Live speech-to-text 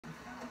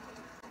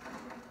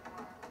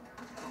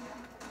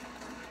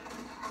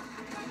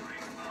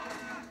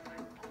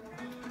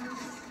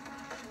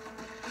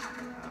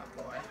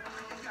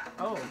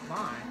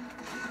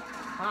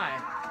Hi.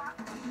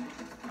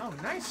 Oh,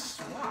 nice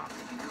swap.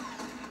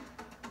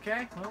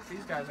 Okay, well,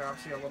 these guys are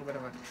obviously a little bit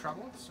of a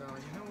trouble, so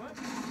you know what?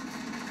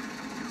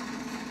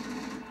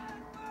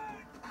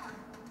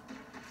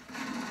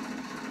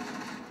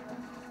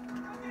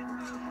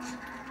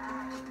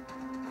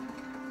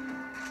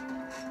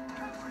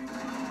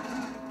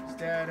 He's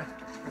dead.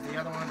 There's the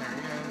other one. There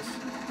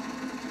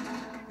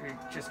he is.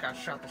 He just got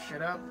shot the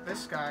shit up.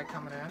 This guy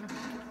coming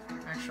in.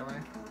 Actually.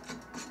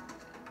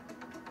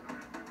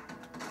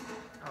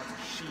 Oh, it's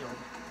a shield.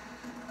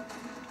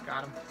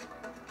 Got him.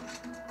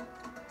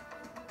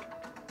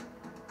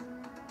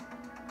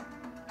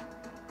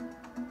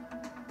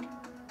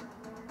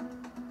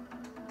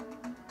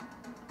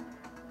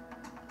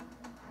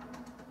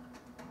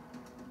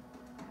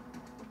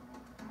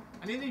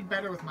 I need to be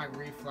better with my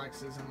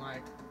reflexes and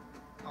like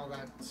all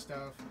that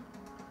stuff.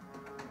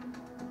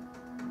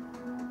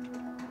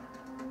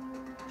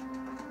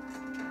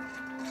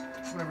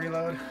 I'm gonna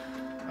reload.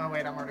 Oh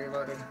wait, I'm already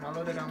loaded. Am I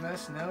loaded on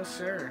this? No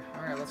sir.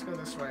 Alright, let's go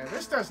this way.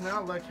 This does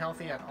not look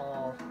healthy at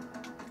all.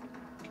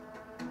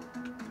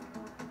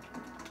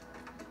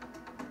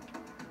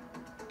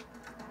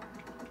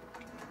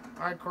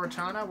 Alright,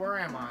 Cortana, where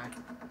am I?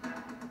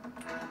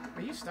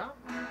 Will you stop?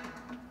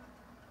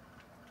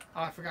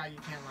 Oh, I forgot you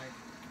can't like...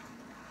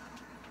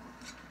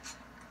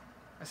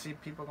 I see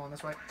people going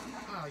this way.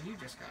 Oh, you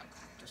just got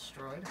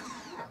destroyed.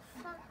 What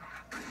the fuck?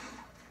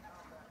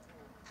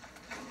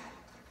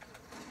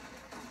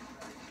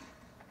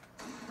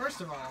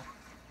 First of all,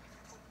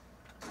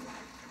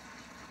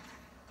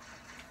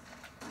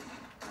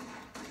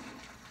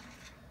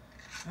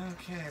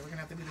 okay, we're gonna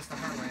have to do this the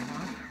hard way,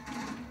 huh?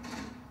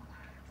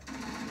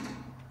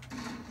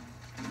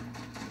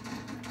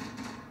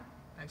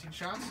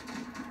 Shots?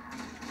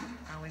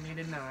 I only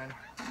needed 9.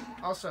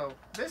 Also,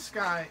 this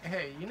guy,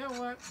 hey, you know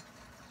what?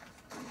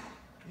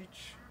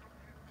 Bitch.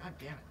 God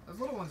damn it. Those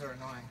little ones are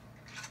annoying.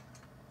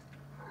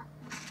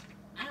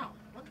 Ow.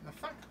 What the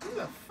fuck? Who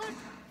the fuck?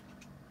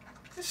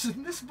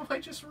 This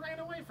boy just ran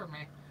away from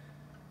me.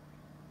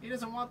 He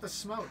doesn't want the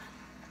smoke.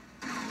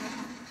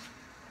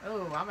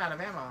 Oh, I'm out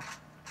of ammo.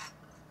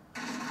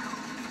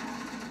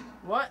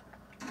 What?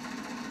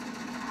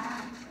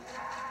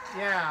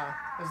 Yeah,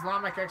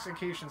 Islamic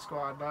Execution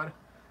Squad, bud.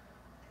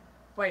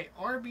 Wait,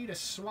 RB to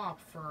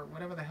swap for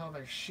whatever the hell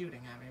they're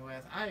shooting at me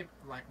with. I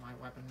like my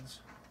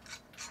weapons.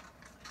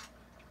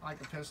 I like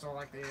the pistol, I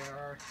like the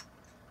AR.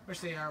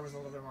 Wish the AR was a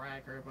little bit more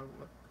accurate, but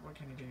what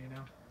can you do, you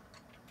know?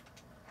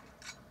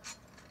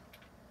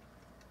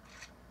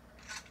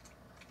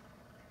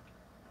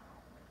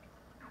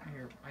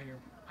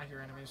 I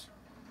hear enemies.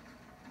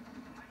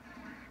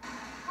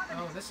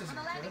 Oh, this isn't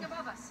good.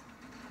 Above us.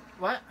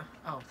 What?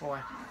 Oh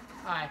boy.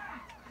 Hi.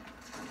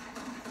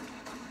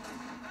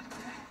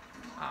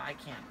 Oh, I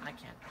can't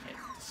hit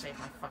to save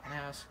my fucking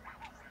ass.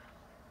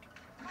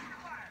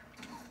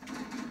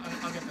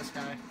 I'll get this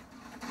guy.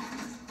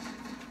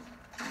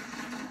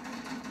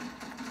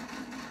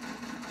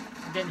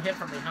 I'm getting hit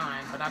from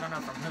behind, but I don't know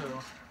from who.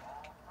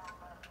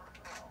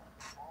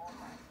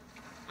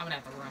 I'm gonna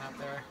have to run up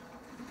there.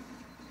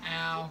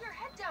 Ow. Keep your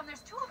head down.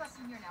 There's 2 of us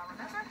in here now,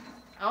 remember?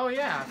 Oh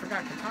yeah, I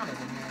forgot Katana's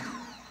in here.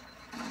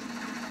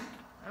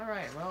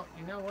 Alright, well,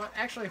 you know what?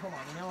 Actually, hold on.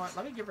 You know what?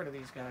 Let me get rid of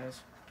these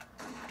guys.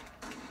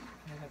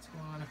 Okay, that's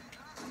 1.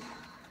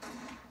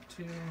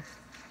 2.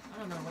 I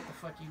don't know what the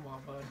fuck you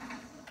want, bud.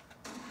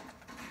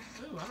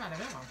 Ooh, I'm out of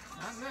ammo.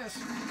 Not this.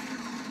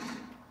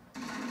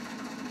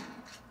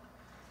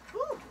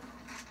 Woo!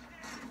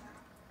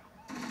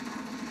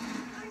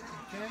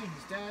 Okay,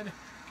 he's dead.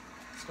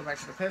 Let's go back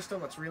to the pistol.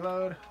 Let's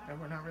reload. No,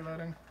 we're not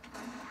reloading.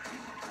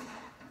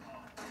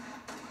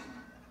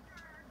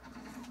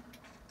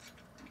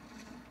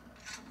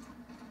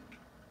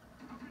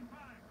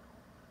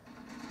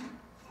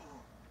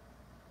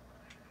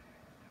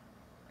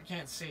 I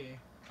can't see.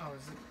 Oh,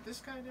 is it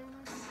this guy doing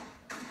this?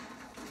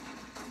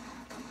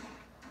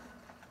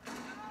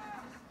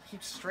 He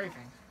keeps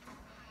strafing.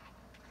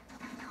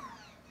 Okay,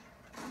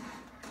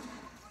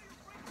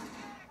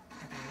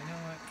 you know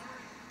what?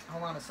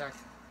 Hold on a sec.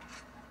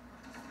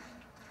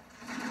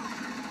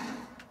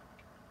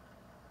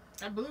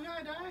 That blue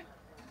guy die?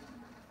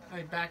 Oh,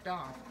 he backed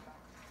off.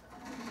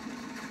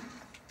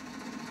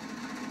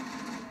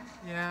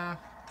 Yeah,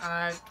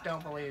 I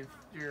don't believe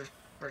you're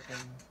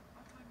freaking...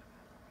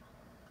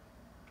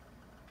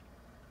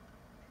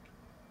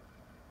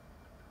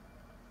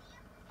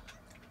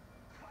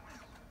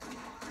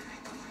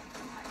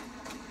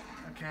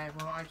 Okay,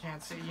 well, I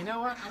can't see. You know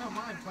what? I don't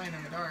mind playing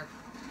in the dark.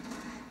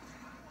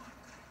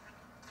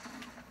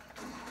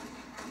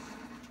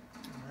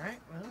 Alright,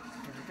 well,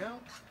 here we go.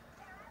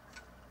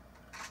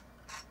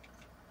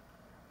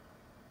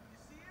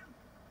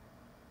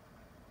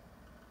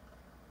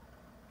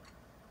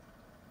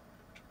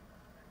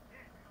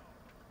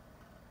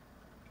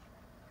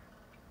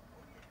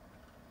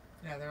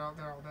 Yeah, they're all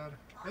dead.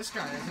 This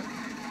guy isn't.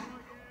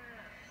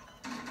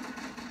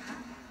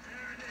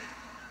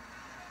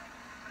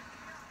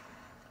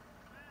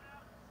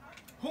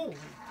 Holy!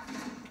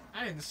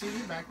 I didn't see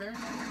you back there.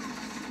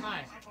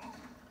 Hi.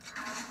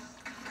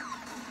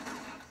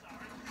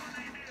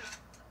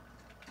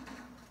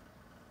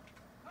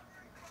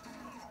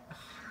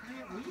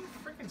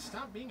 fucking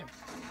stop being a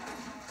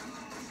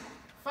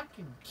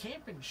fucking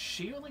camping,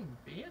 shielding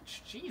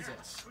bitch?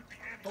 Jesus.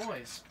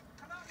 Boys.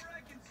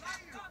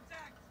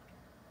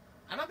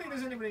 I don't think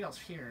there's anybody else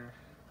here.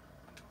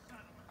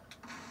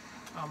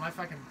 Oh, my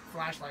fucking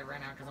flashlight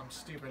ran out because I'm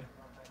stupid.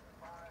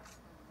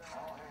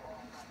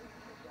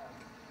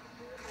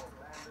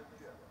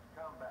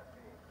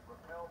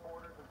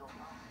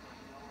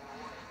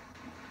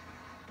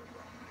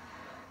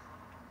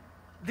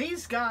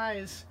 These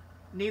guys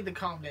need to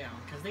calm down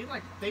because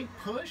they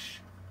push.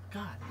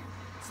 God,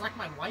 it's like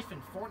my wife in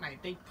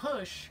Fortnite. They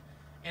push,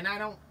 and I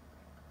don't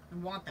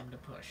want them to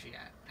push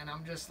yet. And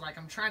I'm just like,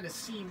 I'm trying to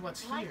see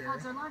what's here. Light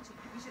pods are launching.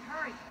 We should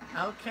hurry.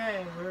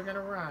 Okay, we're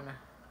gonna run.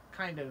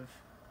 Kind of.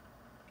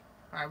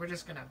 Alright, we're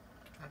just gonna...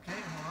 Okay,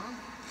 hold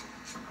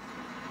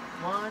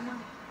on.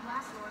 1.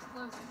 Blast door is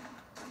closing.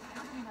 The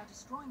enemy are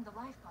destroying the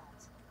life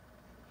pods.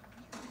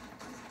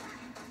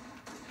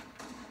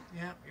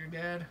 Yep, you're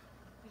dead.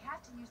 We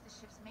have to use the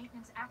ship's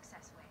maintenance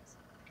access ways.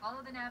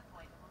 Follow the nav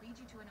point. It will lead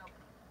you to an opening.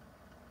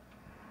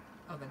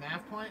 Oh, the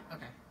nav point?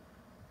 Okay.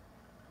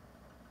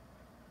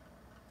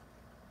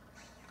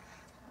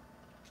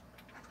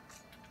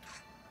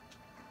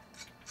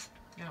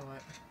 You know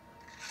what?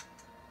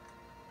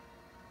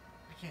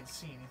 I can't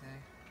see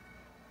anything.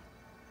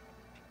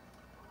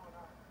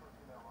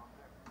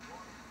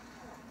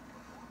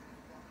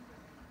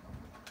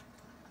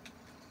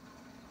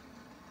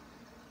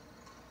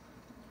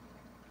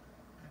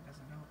 That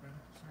doesn't open,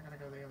 so I gotta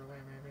go the other way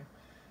maybe.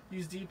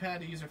 Use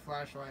D-pad to use a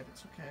flashlight,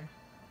 it's okay.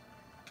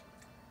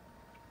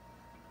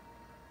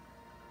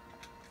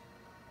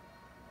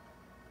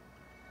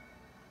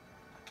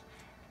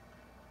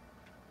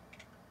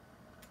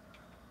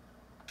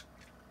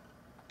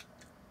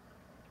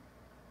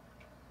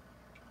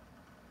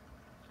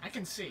 I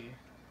can see.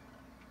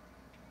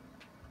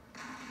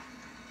 Ooh,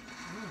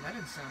 that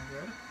didn't sound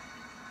good.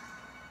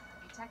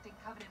 Detecting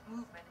Covenant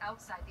movement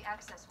outside the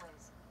access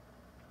ways.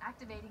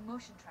 Activating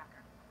motion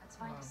tracker. Let's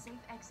find a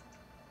safe exit.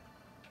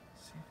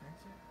 Safe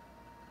exit?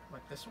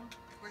 What, this one?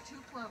 We're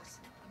too close.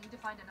 We need to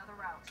find another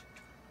route.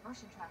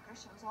 Motion tracker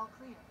shows all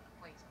clear.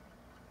 Wait.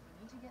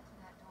 We need to get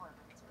through that door,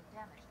 but it's been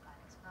damaged by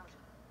an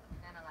explosion.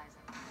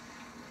 Analyzing.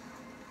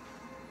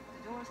 The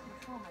door's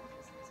control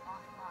mechanism is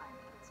offline,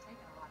 but it's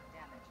taken a lot of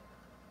damage.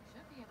 You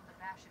should be able to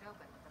bash it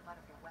open with the butt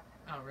of your weapon.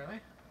 Oh,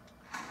 really?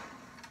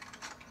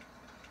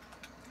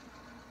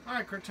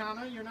 Alright,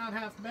 Cortana, you're not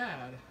half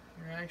bad.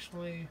 You're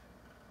actually...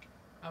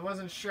 I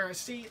wasn't sure.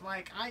 See,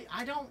 like,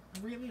 I don't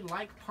really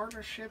like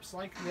partnerships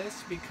like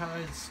this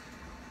because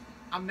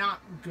I'm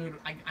not good.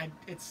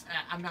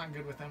 I'm not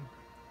good with them.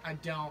 I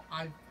don't.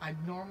 I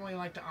normally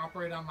like to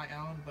operate on my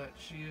own, but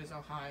she is...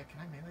 Oh, hi. Can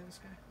I melee this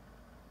guy?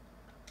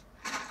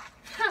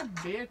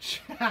 Bitch.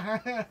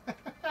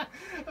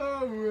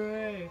 Oh,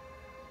 right.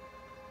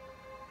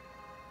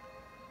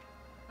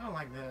 I don't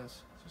like this.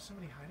 Is there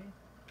somebody hiding?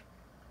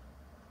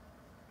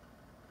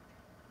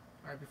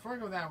 Alright, before I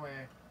go that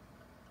way...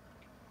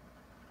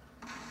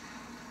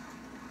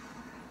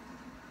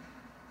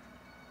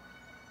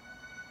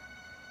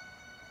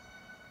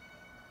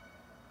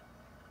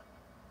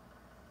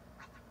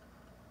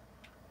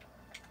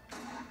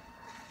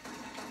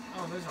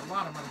 Oh, there's a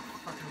lot of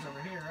motherfuckers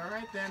over here.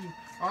 Alright then.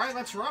 Alright,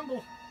 let's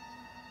rumble.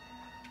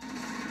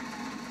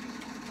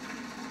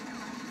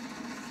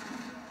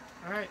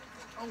 Alright.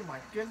 Oh my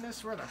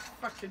goodness, where the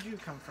fuck did you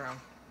come from?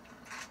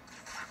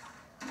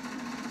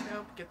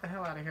 Nope, get the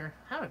hell out of here.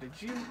 How did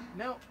you...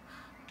 Nope.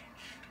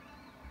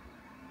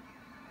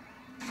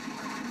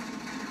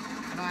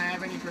 I don't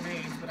have any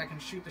grenades, but I can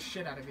shoot the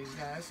shit out of these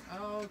guys.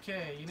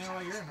 Okay, you know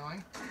what? You're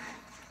annoying.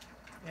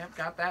 Yep,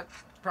 got that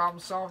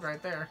problem solved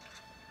right there.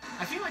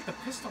 I feel like the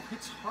pistol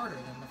hits harder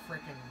than the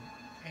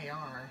frickin'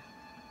 AR.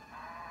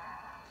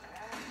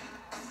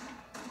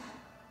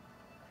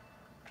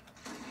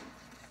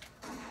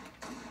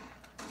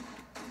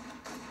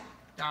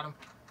 Got him.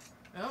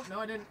 Oh, no,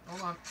 I didn't.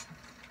 Hold on.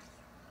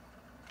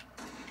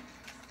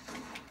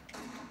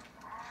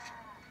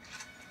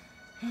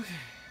 Okay.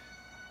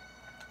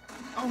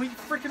 Oh, he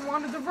freaking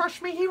wanted to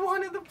rush me. He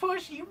wanted to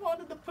push. He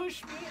wanted to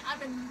push me. I've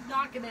been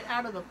knocking it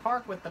out of the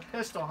park with the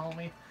pistol,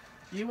 homie.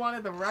 You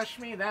wanted to rush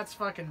me? That's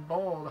fucking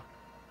bold.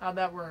 How'd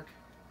that work?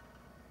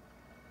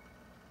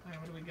 Alright,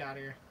 what do we got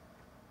here?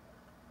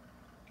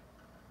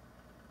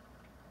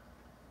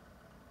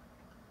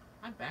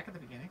 I'm back at the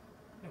beginning.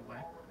 No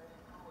way.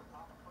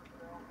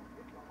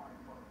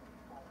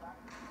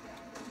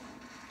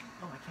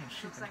 Oh, I can't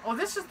shoot them. Oh,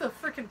 this is the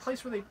freaking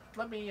place where they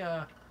let me,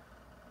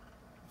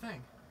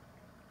 thing.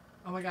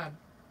 Oh my god.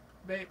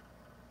 Babe.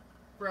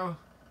 Bro.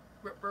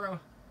 Bro.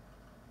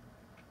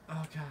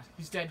 Oh god.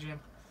 He's dead, Jim.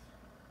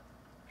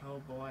 Oh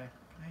boy.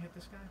 Can I hit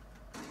this guy?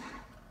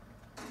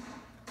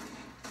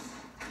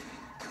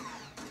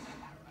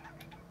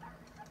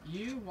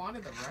 You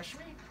wanted to rush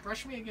me?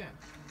 Rush me again.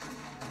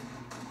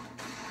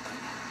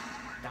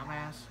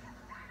 Dumbass.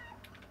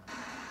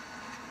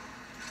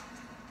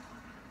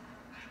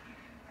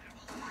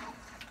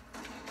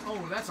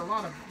 Oh, that's a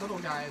lot of little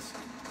guys.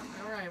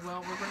 Alright,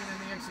 well, we're bringing in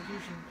the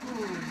execution.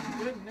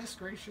 Oh, goodness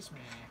gracious me.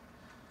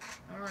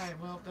 Alright,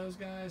 well, those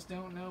guys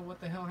don't know what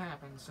the hell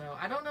happened. So,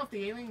 I don't know if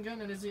the alien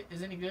gun is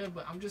any good,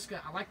 but I'm just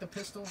gonna... I like the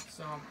pistol,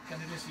 so I'm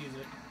gonna just use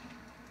it.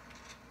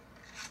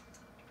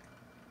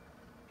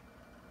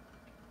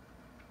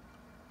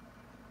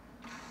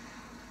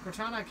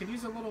 Cortana, I could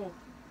use a little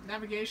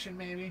navigation,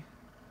 maybe.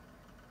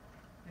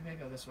 Maybe I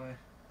go this way.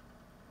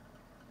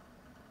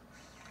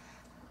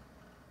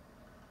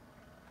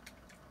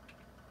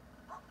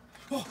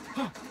 Oh,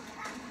 oh.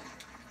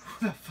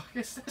 Who the fuck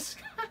is this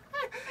guy?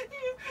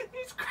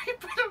 He's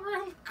creeping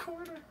around the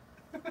corner.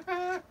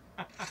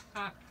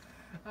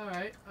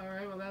 Alright,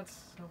 well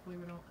that's... Hopefully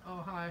we don't...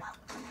 Oh, hi.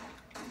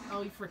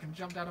 Oh, he freaking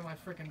jumped out of my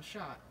freaking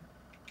shot.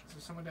 Is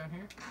there someone down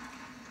here?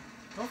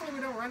 Hopefully we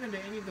don't run into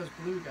any of those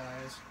blue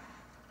guys.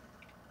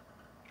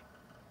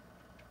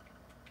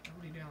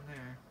 Nobody down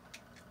there.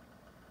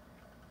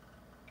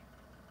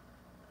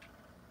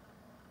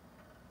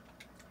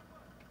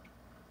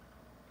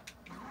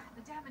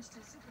 The damage to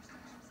the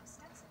superstructure is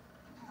extensive.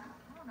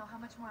 I don't know how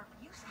much more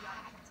use the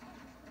auto can take.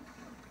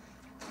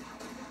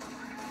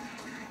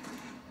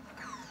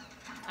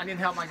 I need to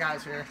help my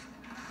guys here.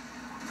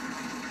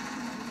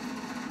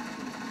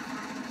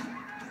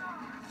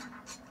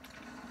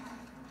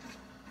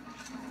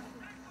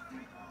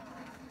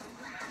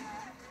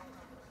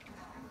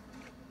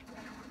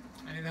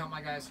 I need to help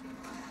my guys.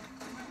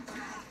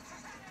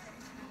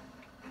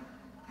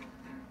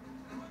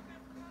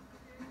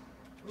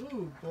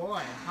 Ooh,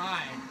 boy.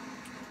 Hi.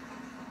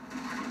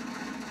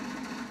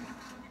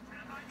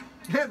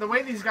 The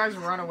way these guys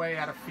run away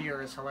out of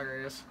fear is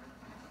hilarious.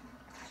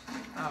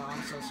 Oh,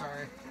 I'm so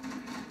sorry.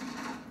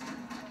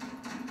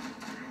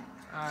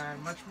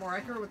 I'm much more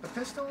accurate with the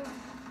pistol.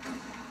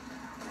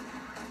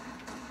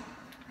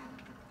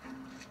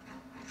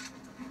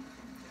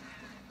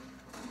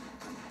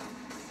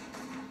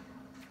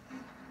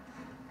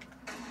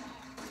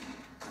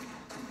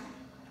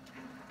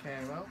 Okay,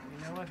 well, you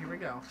know what? Here we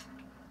go.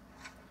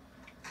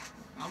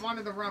 I'm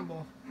onto the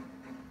rumble.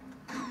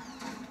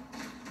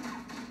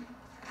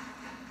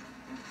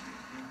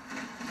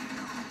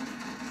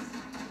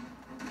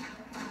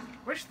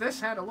 Wish this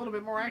had a little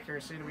bit more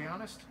accuracy, to be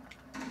honest.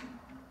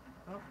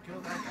 Oh,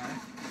 killed that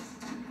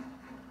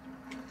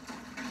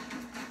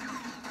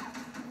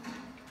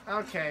guy.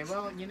 Okay,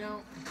 well, you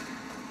know...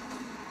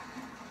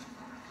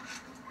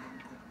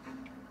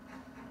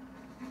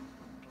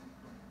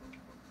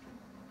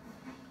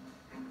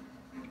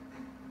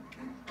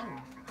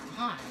 Oh,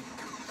 hi.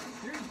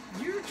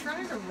 You're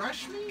trying to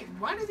rush me?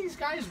 Why do these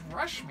guys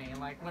rush me,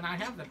 like, when I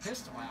have the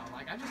pistol out?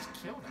 Like, I just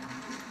killed him.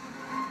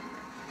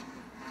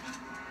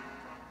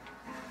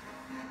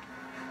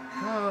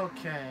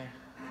 Okay.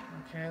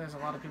 Okay, there's a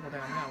lot of people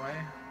down that way.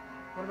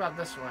 What about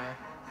this way?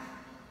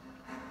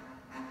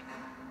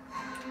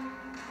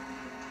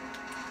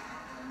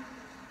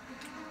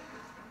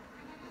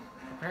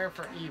 Prepare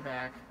for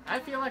evac. I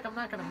feel like I'm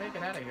not going to make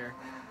it out of here.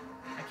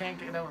 I can't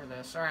get over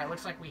this. Alright,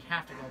 looks like we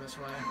have to go this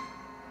way.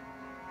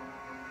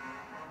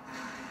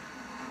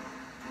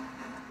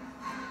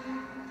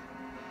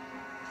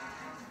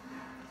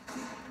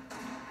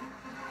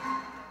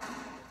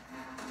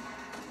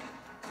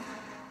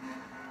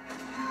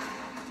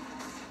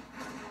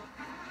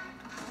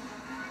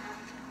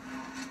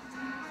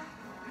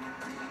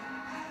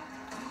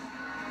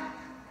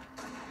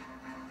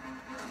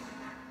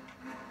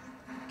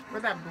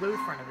 Where'd that blue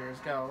front of yours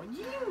go?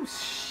 You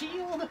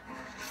shield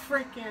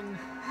freaking...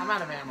 I'm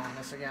out of ammo on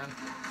this again.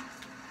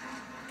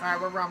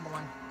 Alright, we're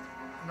rumbling.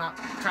 I'm not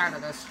tired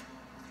of this.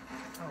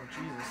 Oh,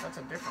 Jesus, that's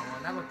a different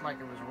one. That looked like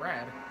it was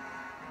red.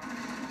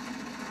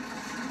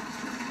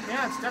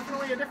 Yeah, it's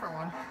definitely a different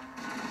one.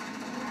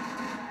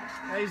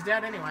 Yeah, he's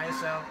dead anyway,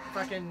 so...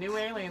 Fucking new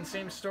alien,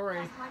 same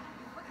story.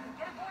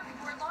 Get aboard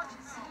before it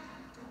launches.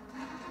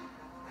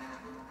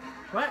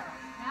 What?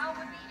 Now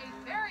would be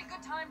a very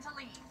good time to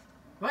leave.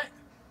 What?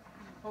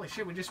 Holy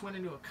shit, we just went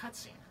into a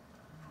cutscene.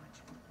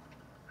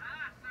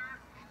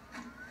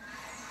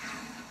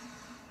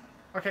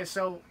 Okay,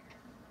 so...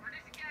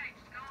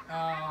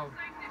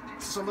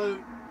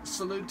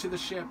 Salute to the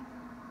ship.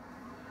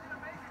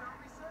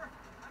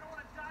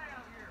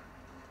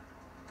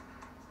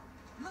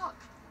 Look!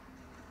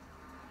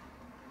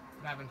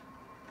 What happened?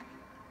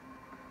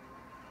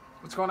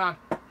 What's going on?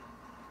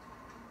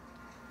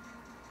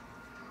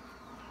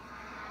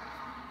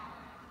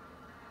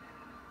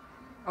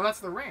 Oh, that's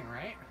the ring,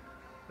 right?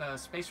 The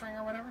space ring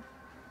or whatever?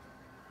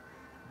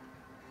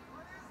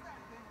 What is that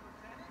thing,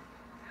 Lieutenant?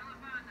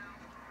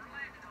 We're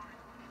landing on it.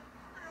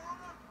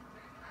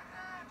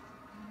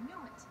 I knew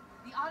it.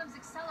 The Autumn's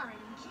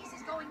accelerating. Keys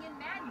is going in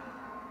manually.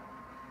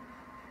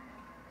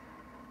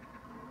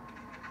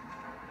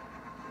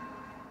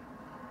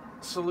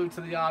 Salute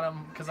to the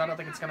Autumn, because I don't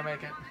think it's going to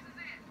make it.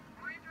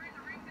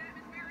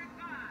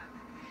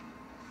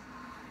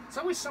 It's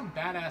always some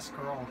badass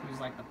girl who's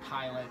like the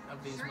pilot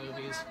of these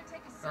movies.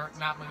 Or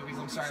not movies,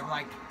 I'm sorry,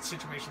 like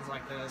situations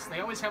like this. They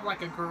always have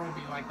like a girl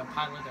be like the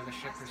pilot of the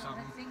ship or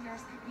something.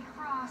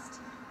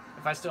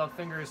 If I still have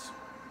fingers,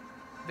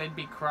 they'd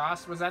be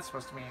crossed? What's that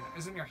supposed to mean?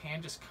 Isn't your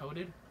hand just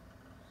coated?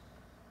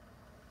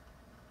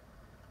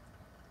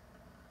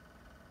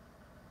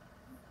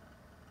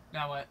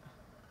 Now what?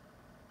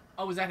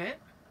 Oh, is that it?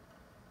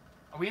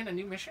 Are we in a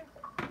new mission?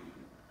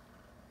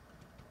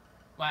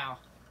 Wow.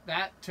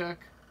 That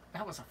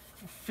was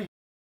a